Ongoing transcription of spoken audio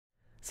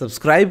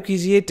Subscribe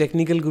कीजिए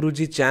technical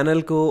गुरुजी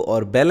channel को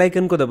और बेल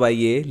आइकन को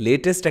दबाइए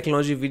लेटेस्ट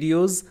टेक्नोलॉजी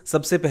वीडियोस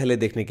सबसे पहले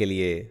देखने के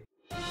लिए।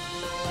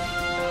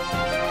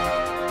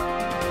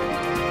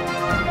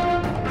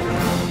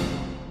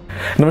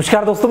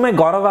 नमस्कार दोस्तों, मैं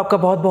गौरव आपका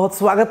बहुत बहुत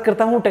स्वागत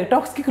करता हूं टेक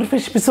टॉक्स के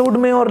कुछ एपिसोड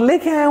में और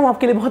लेके आया हूं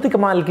आपके लिए बहुत ही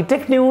कमाल की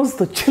टेक न्यूज।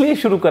 तो चलिए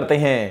शुरू करते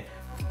हैं।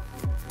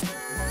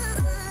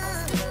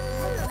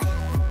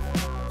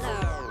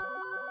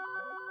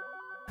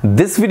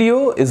 This video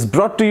is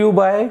brought to you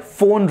by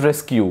Phone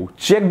Rescue.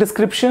 Check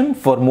description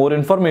for more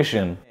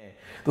information.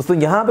 दोस्तों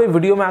यहाँ पे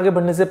वीडियो में आगे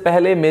बढ़ने से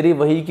पहले मेरी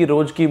वही की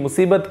रोज की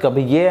मुसीबत,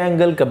 कभी ये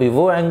एंगल कभी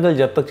वो एंगल,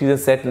 जब तक चीजें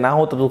सेट ना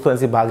हो तो दोस्तों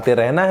ऐसे भागते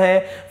रहना है।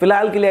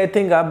 फिलहाल के लिए आई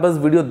थिंक आप बस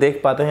वीडियो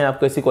देख पाते हैं,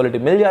 आपको ऐसी क्वालिटी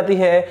मिल जाती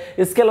है।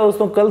 इसके अलावा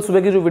दोस्तों कल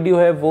सुबह की जो वीडियो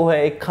है वो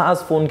है एक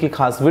खास फोन की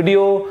खास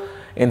वीडियो,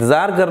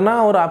 इंतजार करना।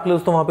 और आपके लिए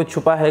दोस्तों वहां पे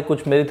छुपा है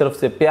कुछ मेरी तरफ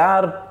से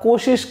प्यार,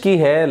 कोशिश की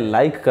है,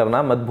 लाइक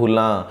करना मत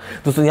भूलना।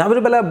 दोस्तों यहाँ पे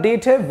जो पहला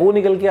अपडेट है वो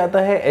निकल के आता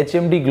है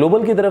HMD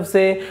ग्लोबल की तरफ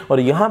से। और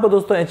यहाँ पे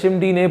दोस्तों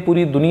HMD ने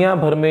पूरी दुनिया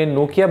भर में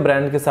नोकिया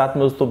ब्रांड के साथ में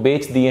दोस्तों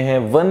बेच दिए हैं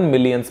 1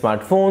 मिलियन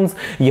स्मार्टफोन्स।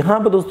 यहाँ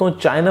पे दोस्तों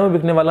चाइना में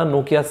बिकने वाला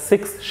नोकिया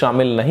 6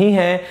 शामिल नहीं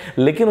है,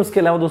 लेकिन उसके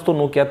अलावा दोस्तों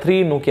नोकिया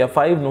 3, नोकिया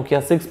 5,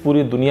 नोकिया 6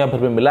 पूरी दुनिया भर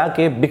में मिला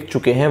के बिक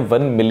चुके हैं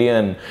 1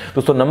 मिलियन।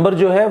 दोस्तों नंबर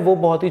जो है वो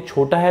बहुत ही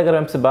छोटा है अगर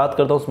मैं आपसे बात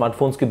करता हूँ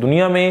स्मार्टफोन्स की दुनिया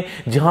में,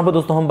 जहां पर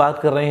दोस्तों हम बात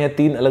कर रहे हैं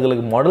 3 अलग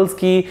अलग मॉडल्स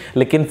की।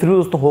 लेकिन फिर भी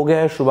दोस्तों हो गया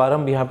है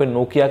शुभारंभ यहां पे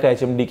नोकिया का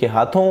HMD के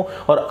हाथों।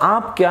 और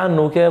आप क्या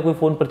नोकिया का कोई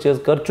फोन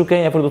परचेज कर चुके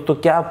हैं या फिर दोस्तों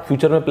क्या आप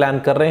फ्यूचर में प्लान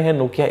कर रहे हैं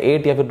नोकिया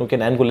 8 या फिर नोकिया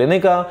 9 को लेने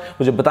का,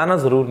 मुझे बताना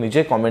जरूर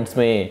नीचे कमेंट्स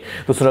में।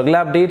 दोस्तों अगला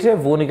अपडेट है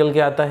वो निकल के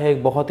आता है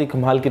एक बहुत ही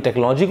कमाल की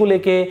टेक्नोलॉजी को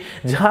लेके,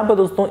 जहां पर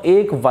दोस्तों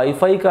एक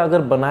वाईफाई का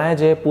अगर बनाया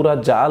जाए पूरा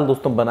जाल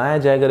दोस्तों बनाया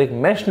जाए अगर एक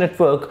मैश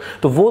नेटवर्क,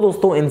 तो वो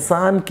दोस्तों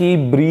इंसान की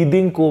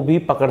ब्रीदिंग को भी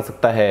पकड़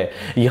सकता है।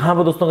 यहां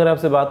पर दोस्तों अगर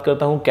आपसे बात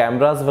करता हूं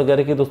कैमरास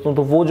वगैरह के दोस्तों,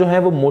 तो वो जो है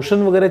वो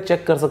मोशन वगैरह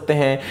चेक कर सकते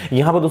हैं।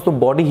 यहां पर दोस्तों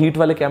बॉडी हीट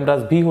वाले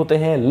कैमरास भी होते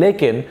हैं,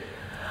 लेकिन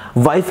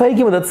वाईफाई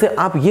की मदद से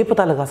आप ये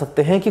पता लगा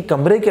सकते हैं कि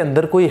कमरे के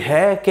अंदर कोई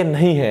है कि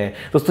नहीं है।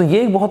 दोस्तों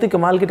ये एक बहुत ही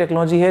कमाल की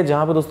टेक्नोलॉजी है,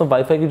 जहां पर दोस्तों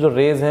वाईफाई की जो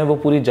रेज हैं वो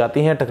पूरी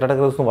जाती हैं, टकरा टकरा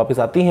दोस्तों वापस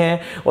आती हैं,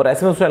 और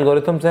ऐसे में उसके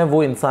एल्गोरिथम्स हैं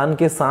वो इंसान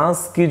के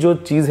सांस की जो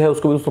चीज है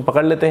उसको भी दोस्तों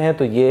पकड़ लेते हैं।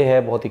 तो ये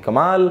है बहुत ही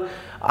कमाल,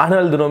 आने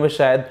वाले दिनों में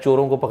शायद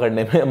चोरों को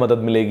पकड़ने में मदद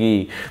मिलेगी।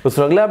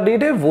 दोस्तों अगला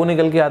अपडेट है वो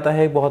निकल के आता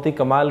है बहुत ही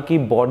कमाल की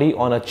बॉडी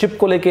ऑन अ चिप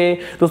को लेके।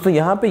 दोस्तों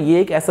यहाँ पे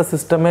ये एक ऐसा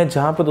सिस्टम है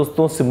जहां पे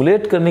दोस्तों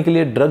सिमुलेट करने के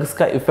लिए ड्रग्स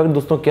का इफेक्ट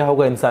दोस्तों क्या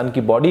होगा इंसान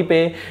की बॉडी पे।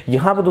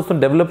 यहाँ पे दोस्तों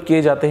डेवलप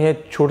किए जाते हैं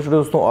छोटे छोटे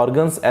दोस्तों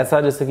ऑर्गन्स, ऐसा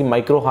जैसे कि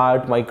माइक्रो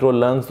हार्ट, माइक्रो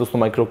लंग्स, दोस्तों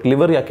माइक्रो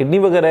लिवर या किडनी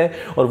वगैरह,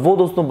 और वो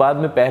दोस्तों बाद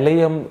में पहले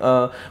ही हम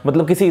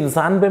मतलब किसी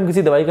इंसान पे हम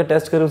किसी दवाई का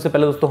टेस्ट करें उससे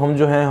पहले दोस्तों हम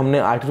जो है हमने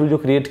आर्टिफिशियल जो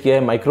क्रिएट किया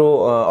है माइक्रो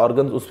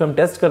ऑर्गन्स उस पर हम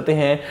टेस्ट करते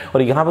हैं।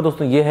 और यहाँ पे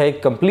दोस्तों ये है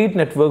एक complete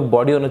network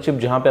body on a chip,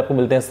 जहां पे आपको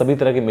मिलते हैं सभी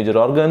तरह के मेजर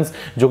ऑर्गन्स,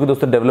 जो कि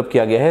दोस्तों डेवलप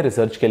किया गया है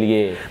रिसर्च के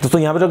लिए।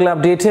 दोस्तों यहाँ पे जो अगला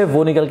अपडेट है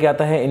वो निकल के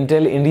आता है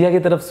इंटेल इंडिया की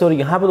तरफ से। और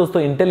यहाँ पे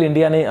दोस्तों इंटेल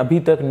इंडिया ने अभी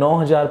तक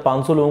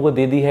 9500 लोगों को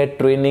दे दी है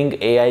ट्रेनिंग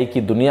AI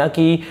की दुनिया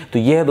की। तो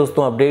ये है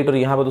दोस्तों अपडेट। और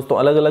यहाँ पे दोस्तों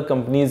अलग अलग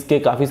कंपनीज के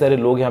काफी सारे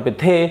लोग यहाँ पे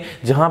थे,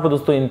 जहां पे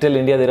दोस्तों इंटेल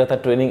इंडिया दे रहा था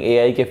ट्रेनिंग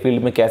AI के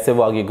फील्ड में कैसे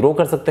वो आगे ग्रो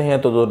कर सकते हैं।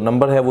 तो जो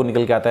नंबर है वो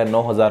निकल के आता है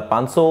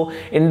 9500।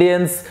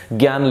 इंडियंस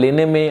ज्ञान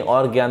लेने में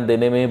और ज्ञान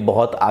देने में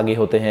बहुत आगे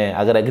होते हैं।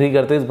 अगर एग्री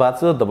करते हैं इस बात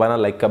से तो दबाना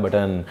लाइक का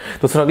बटन।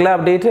 तो अगला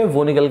अपडेट है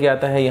वो निकल के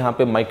आता है यहाँ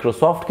पे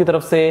माइक्रोसॉफ्ट की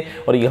तरफ से।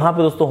 और यहाँ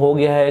पे दोस्तों हो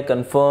गया है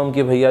कंफर्म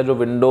कि भैया जो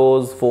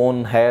विंडोज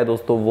फोन है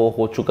दोस्तों वो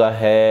हो चुका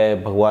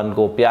है भगवान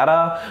को प्यारा।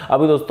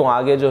 अभी दोस्तों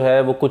आगे जो है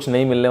वो कुछ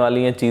नहीं मिलने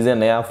वाली है चीजें,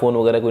 नया फोन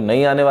वगैरह कोई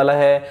नहीं आने वाला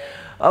है।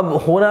 अब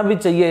होना भी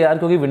चाहिए यार,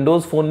 क्योंकि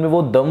विंडोज फोन में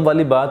वो दम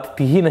वाली बात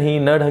थी ही नहीं,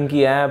 न ढंग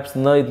की एप्स,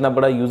 न इतना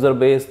बड़ा यूजर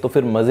बेस, तो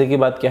फिर मजे की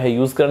बात क्या है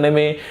यूज करने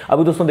में।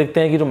 अभी दोस्तों देखते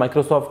हैं कि जो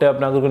माइक्रोसॉफ्ट है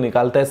अपना अगर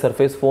निकालता है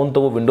सरफेस फोन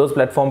तो वो विंडोज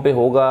प्लेटफॉर्म पे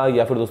होगा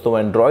या फिर दोस्तों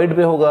एंड्रॉइड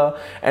पे होगा।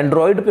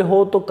 एंड्रॉइड पे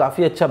हो तो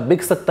काफी अच्छा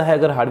बिक सकता है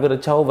अगर हार्डवेयर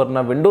अच्छा हो,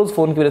 वरना विंडोज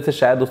फोन की वजह से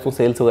शायद दोस्तों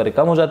सेल्स वगैरह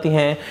कम हो जाती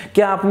हैं।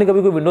 क्या आपने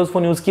कभी कोई विंडोज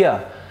फोन यूज किया?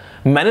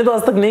 मैंने तो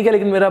आज तक नहीं किया,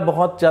 लेकिन मेरा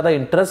बहुत ज्यादा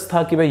इंटरेस्ट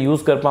था कि मैं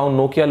यूज कर पाऊं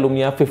नोकिया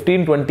लुमिया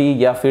 1520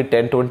 या फिर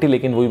 1020,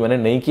 लेकिन वो भी मैंने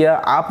नहीं किया।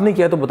 आपने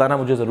किया तो बताना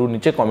मुझे जरूर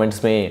नीचे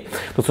कमेंट्स में।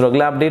 दोस्तों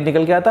अगला अपडेट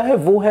निकल के आता है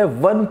वो है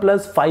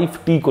OnePlus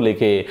 5T को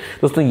लेके।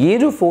 दोस्तों ये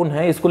जो फोन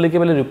है इसको लेके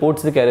पहले रिपोर्ट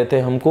से कह रहे थे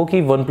हमको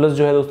कि OnePlus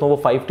जो है दोस्तों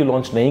वो 5T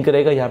लॉन्च नहीं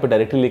करेगा, यहाँ पे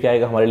डायरेक्टली लेके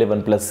आएगा हमारे लिए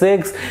OnePlus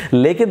 6।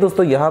 लेकिन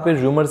दोस्तों यहाँ पे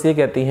रूमर्स ये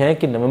कहती हैं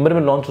कि नवंबर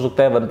में लॉन्च हो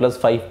सकता है OnePlus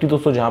 5T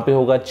दोस्तों, जहाँ पे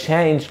होगा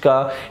 6 इंच का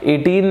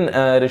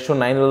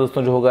 18:9 वाला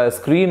दोस्तों जो होगा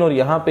स्क्रीन। और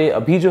यहाँ पे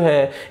अभी जो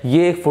है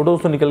ये एक फोटो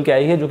दोस्तों निकल के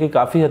आई है जो कि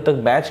काफी हद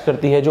तक मैच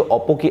करती है जो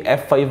ओप्पो की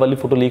F5 वाली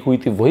फोटो लीक हुई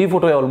थी, वही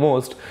फोटो है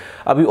ऑलमोस्ट।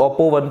 अभी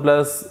ओप्पो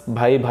OnePlus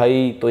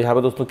भाई, तो यहाँ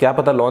पे दोस्तों क्या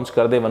पता लॉन्च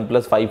कर दे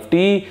OnePlus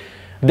 5T।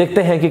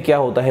 देखते हैं कि क्या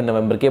होता है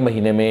नवंबर के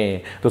महीने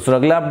में। दोस्तों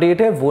अगला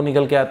अपडेट है वो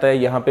निकल के आता है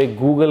यहाँ पे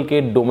गूगल के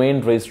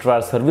डोमेन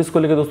रजिस्ट्रार सर्विस को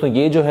लेकर। दोस्तों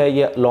ये जो है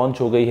ये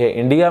लॉन्च हो गई है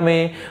इंडिया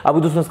में।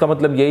 अभी दोस्तों इसका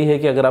मतलब यही है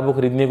कि अगर आपको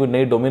खरीदनी है कोई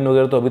नई डोमेन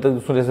वगैरह, तो अभी तक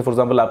दोस्तों जैसे फॉर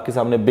एग्जांपल आपके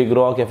सामने बिग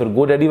रॉक या फिर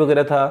गोडैडी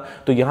वगैरह था,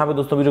 तो यहाँ पे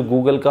दोस्तों भी जो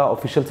गूगल का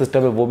ऑफिशियल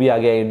सिस्टम है वो भी आ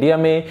गया है इंडिया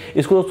में।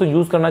 इसको दोस्तों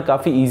यूज करना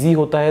काफी ईजी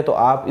होता है, तो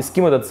आप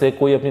इसकी मदद से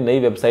कोई अपनी नई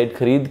वेबसाइट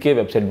खरीद के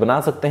वेबसाइट बना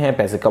सकते हैं,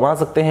 पैसे कमा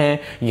सकते हैं।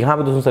 यहाँ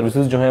पे दोस्तों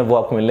सर्विसेज जो है वो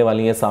आपको मिलने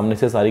वाली है सामने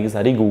से सारी की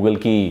सारी गूगल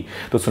की।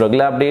 तो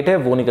अगला अपडेट है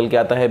वो निकल के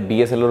आता है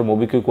बीएसएल और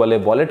मोबीक्विक वाले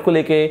वॉलेट को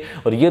लेके।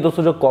 और ये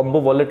दोस्तों जो कॉम्बो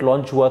वॉलेट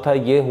लॉन्च हुआ था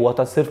ये हुआ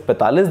था सिर्फ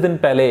 45 दिन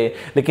पहले,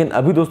 लेकिन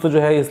अभी दोस्तों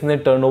जो है इसने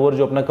टर्नओवर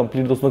जो अपना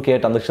कंप्लीट दोस्तों किया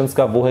ट्रांजैक्शंस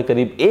का वो है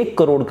करीब 1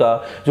 करोड़ का,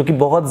 जो कि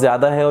बहुत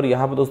ज्यादा है। और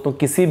यहाँ पे दोस्तों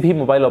किसी भी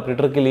मोबाइल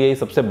ऑपरेटर के लिए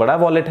सबसे बड़ा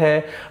वॉलेट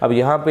है। अब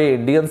यहाँ पे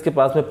इंडियंस के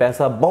पास में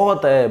पैसा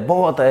बहुत है,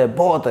 बहुत है,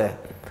 बहुत है,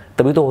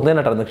 तभी तो होते हैं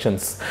ना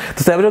ट्रांजैक्शंस।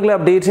 तो सेवन अगला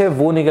अपडेट है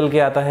वो निकल के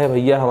आता है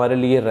भैया हमारे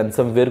लिए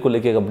रैंसमवेयर को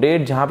लेके एक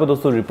अपडेट, जहां पे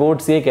दोस्तों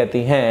रिपोर्ट्स ये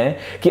कहती हैं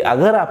कि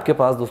अगर आपके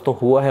पास दोस्तों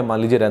हुआ है मान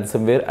लीजिए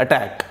रैंसमवेयर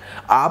अटैक,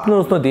 आपने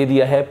दोस्तों दे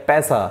दिया है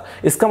पैसा,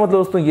 इसका मतलब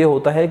दोस्तों ये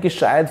होता है कि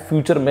शायद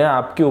फ्यूचर में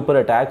आपके ऊपर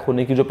अटैक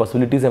होने की जो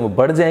पॉसिबिलिटीज है वो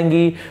बढ़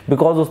जाएंगी।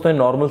 बिकॉज दोस्तों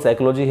नॉर्मल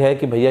साइकोलॉजी है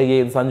कि भैया ये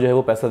इंसान जो है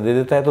वो पैसा दे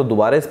देता है तो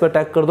दोबारा इस पर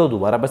अटैक कर दो,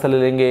 दोबारा पैसा ले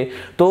लेंगे।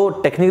 तो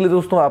टेक्निकली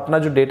दोस्तों अपना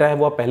जो डेटा है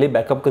वो आप पहले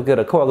बैकअप करके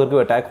रखो, अगर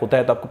कोई अटैक होता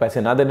है तो आपको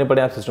पैसे ना देने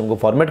पड़े, आप सिस्टम को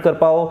फॉर्मेट कर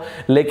पाओ।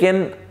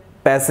 लेकिन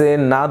पैसे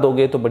ना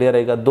दोगे तो बढ़िया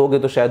रहेगा, दोगे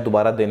तो शायद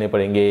दोबारा देने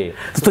पड़ेंगे।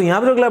 दोस्तों यहाँ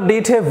पर अगला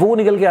अपडेट है वो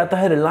निकल के आता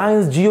है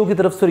रिलायंस जियो की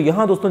तरफ से।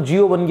 यहाँ दोस्तों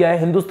जियो बन गया है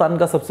हिंदुस्तान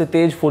का सबसे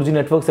तेज 4G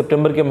नेटवर्क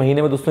सितंबर के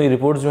महीने में। दोस्तों ये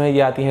रिपोर्ट जो है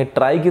ये आती है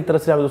ट्राई की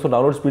तरफ से। दोस्तों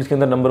डाउनलोड स्पीड्स के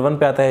अंदर नंबर 1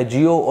 पे आता है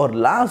जियो और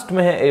लास्ट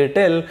में है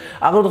एयरटेल।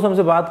 अगर दोस्तों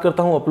हमसे बात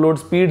करता हूँ अपलोड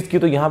स्पीड्स की,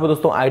 तो यहाँ पे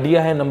दोस्तों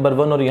आइडिया है नंबर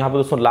 1 और यहाँ पे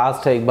दोस्तों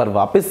लास्ट है एक बार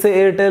वापस से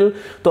एयरटेल।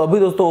 तो अभी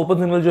दोस्तों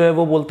ओपन सिग्नल जो है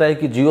वो बोलता है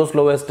कि जियो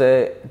स्लोएस्ट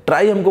है।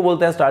 ट्राई हमको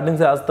बोलता है स्टार्टिंग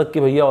से आज तक कि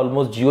भैया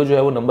ऑलमोस्ट जियो जो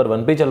है वो नंबर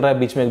 1 पे चल रहा है,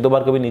 बीच में 1-2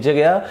 बार कभी नीचे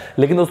गया,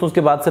 लेकिन दोस्तों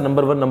उसके बाद से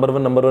नंबर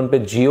 1 पे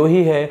जियो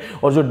ही है।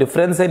 और जो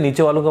डिफरेंस है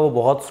नीचे वालों का वो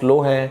बहुत स्लो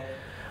है।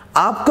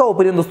 आपका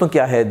ओपिनियन दोस्तों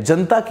क्या है,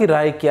 जनता की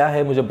राय क्या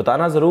है, मुझे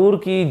बताना जरूर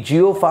कि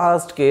जियो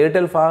फास्ट के,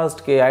 एयरटेल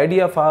फास्ट के,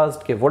 आइडिया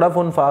फास्ट के,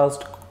 वोडाफोन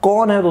फास्ट,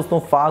 कौन है दोस्तों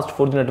फास्ट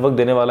 4G नेटवर्क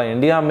देने वाला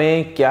इंडिया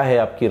में? क्या है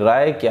आपकी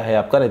राय, क्या है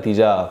आपका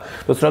नतीजा?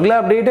 दोस्तों अगला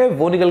अपडेट है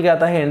वो निकल के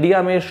आता है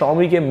इंडिया में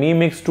Xiaomi के Mi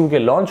Mix 2 के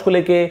लॉन्च को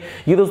लेके।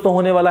 ये दोस्तों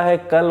होने वाला है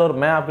कल और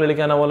मैं आपके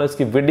लेके आने वाला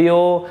इसकी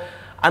वीडियो।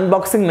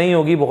 अनबॉक्सिंग नहीं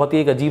होगी, बहुत ही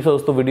एक अजीब सा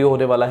दोस्तों वीडियो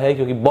होने वाला है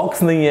क्योंकि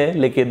बॉक्स नहीं है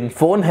लेकिन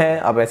फोन है।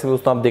 अब ऐसे में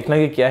दोस्तों आप देखना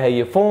कि क्या है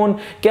ये फोन,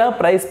 क्या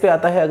प्राइस पे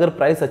आता है। अगर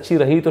प्राइस अच्छी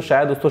रही तो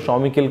शायद दोस्तों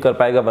Xiaomi किल कर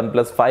पाएगा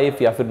OnePlus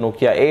 5 या फिर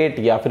Nokia 8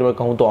 या फिर मैं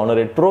कहूँ तो Honor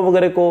 8 Pro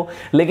वगैरह को।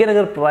 लेकिन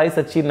अगर प्राइस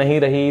अच्छी नहीं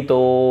रही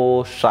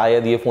तो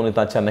शायद ये फोन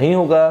इतना अच्छा नहीं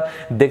होगा।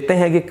 देखते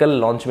हैं कि कल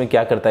लॉन्च में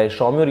क्या करता है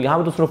Xiaomi। और यहाँ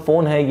पे दोस्तों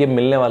फोन है ये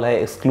मिलने वाला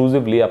है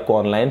एक्सक्लूसिवली आपको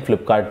ऑनलाइन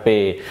फ्लिपकार्ट पे।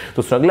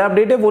 दोस्तों अगला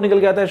अपडेट है वो निकल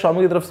के आता है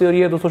Xiaomi की तरफ से और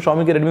ये दोस्तों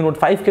Xiaomi के Redmi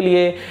Note 5 के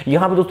लिए।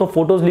 यहाँ पे दोस्तों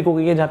फोटोज लीक हो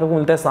गई है जहां पे आपको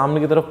मिलता है सामने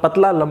की तरफ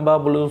पतला लंबा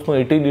बोलो दोस्तों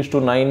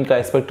 18:9 का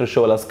एस्पेक्ट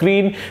रेशियो वाला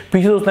स्क्रीन।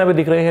 पीछे दोस्तों यहाँ पे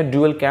दिख रहे हैं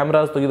ड्यूअल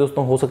कैमरास। तो ये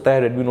दोस्तों हो सकता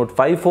है Redmi Note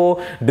 5 हो।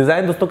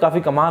 डिजाइन दोस्तों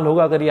काफी कमाल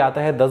होगा अगर ये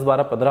आता है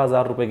 10-12-15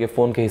 हजार रुपए के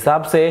फोन के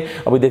हिसाब से।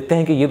 अभी देखते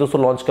हैं कि ये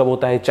दोस्तों लॉन्च कब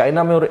होता है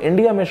चाइना में और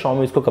इंडिया में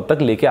Xiaomi इसको कब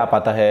तक लेके आ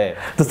पाता है।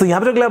 दोस्तों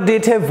यहाँ पे अगला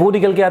अपडेट है वो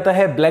निकल के आता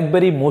है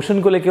Blackberry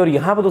Motion को लेकर। और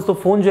यहाँ पे दोस्तों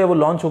फोन जो है वो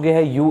लॉन्च हो गया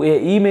है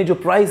UAE में। जो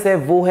प्राइस है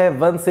वो है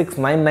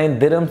 1699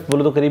 दिरहम्स,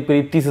 बोलो तो करीब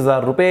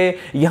 30,000 रुपए।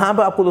 यहाँ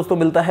पे आपको दोस्तों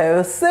मिलता है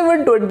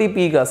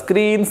 720p का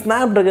स्क्रीन,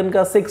 स्नैपड्रैगन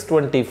का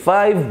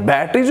 625,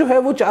 बैटरी जो है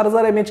वो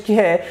 4000 mAh की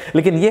है।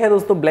 लेकिन ये है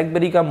दोस्तों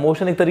ब्लैकबेरी का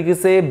मोशन, एक तरीके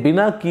से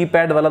बिना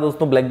कीपैड वाला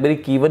दोस्तों ब्लैकबेरी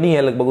की1 ही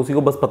है लगभग, उसी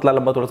को बस पतला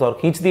लंबा थोड़ा सा और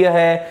खींच दिया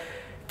है।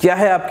 क्या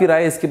है आपकी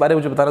राय इसके बारे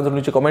में मुझे बताना जरूर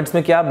नीचे कमेंट्स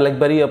में। क्या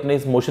ब्लैकबेरी अपने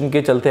इस मोशन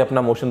के चलते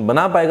अपना मोशन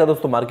बना पाएगा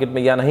दोस्तों मार्केट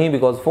में या नहीं?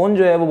 बिकॉज फोन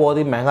जो है वो बहुत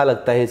ही महंगा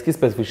लगता है इसकी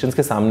स्पेसिफिकेशंस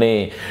के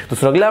सामने।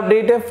 तो अगला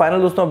अपडेट है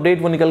फाइनल दोस्तों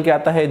अपडेट वो निकल के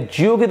आता है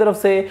जियो की तरफ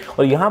से।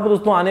 और यहाँ पे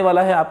दोस्तों आने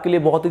वाला है आपके लिए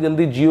बहुत ही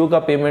जल्दी जियो का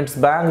पेमेंट्स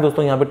बैंक।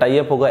 दोस्तों यहाँ पे टाई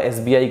अप होगा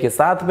SBI के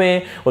साथ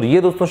में और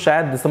ये दोस्तों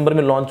शायद दिसंबर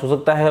में लॉन्च हो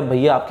सकता है।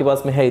 भैया आपके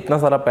पास में है इतना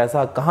सारा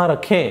पैसा, कहाँ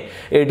रखें?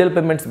 एयरटेल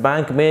पेमेंट्स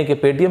बैंक में, कि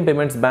पेटीएम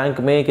पेमेंट्स बैंक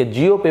में, कि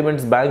जियो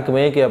पेमेंट्स बैंक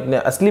में, कि अपने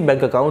असली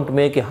बैंक अकाउंट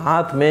में, कि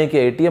हाथ में, कि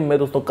ATM में?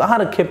 दोस्तों कहां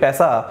रखे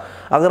पैसा?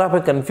 अगर आप है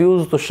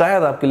कंफ्यूज तो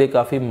शायद आपके लिए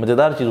काफी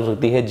मजेदार चीज हो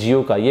सकती है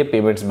जियो का ये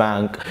पेमेंट्स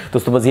बैंक।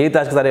 दोस्तों बस यही था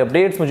आज के सारे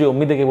अपडेट्स। मुझे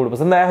उम्मीद है कि वीडियो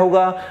पसंद आया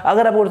होगा।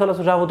 अगर आपको थोड़ा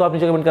सुझाव हो तो आप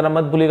नीचे कमेंट करना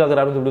मत भूलिएगा। अगर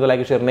आपने वीडियो को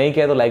लाइक शेयर नहीं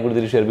किया तो लाइक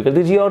वीडियो शेयर भी कर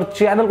दीजिए और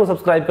चैनल को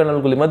सब्सक्राइब करना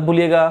बिल्कुल मत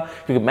भूलिएगा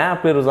क्योंकि मैं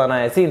आपके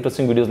रोजाना ऐसी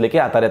इंटरेस्टिंग वीडियोस लेके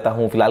आता रहता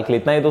हूं। फिलहाल के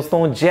लिए इतना ही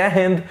दोस्तों, जय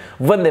हिंद,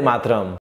 वंदे मातरम।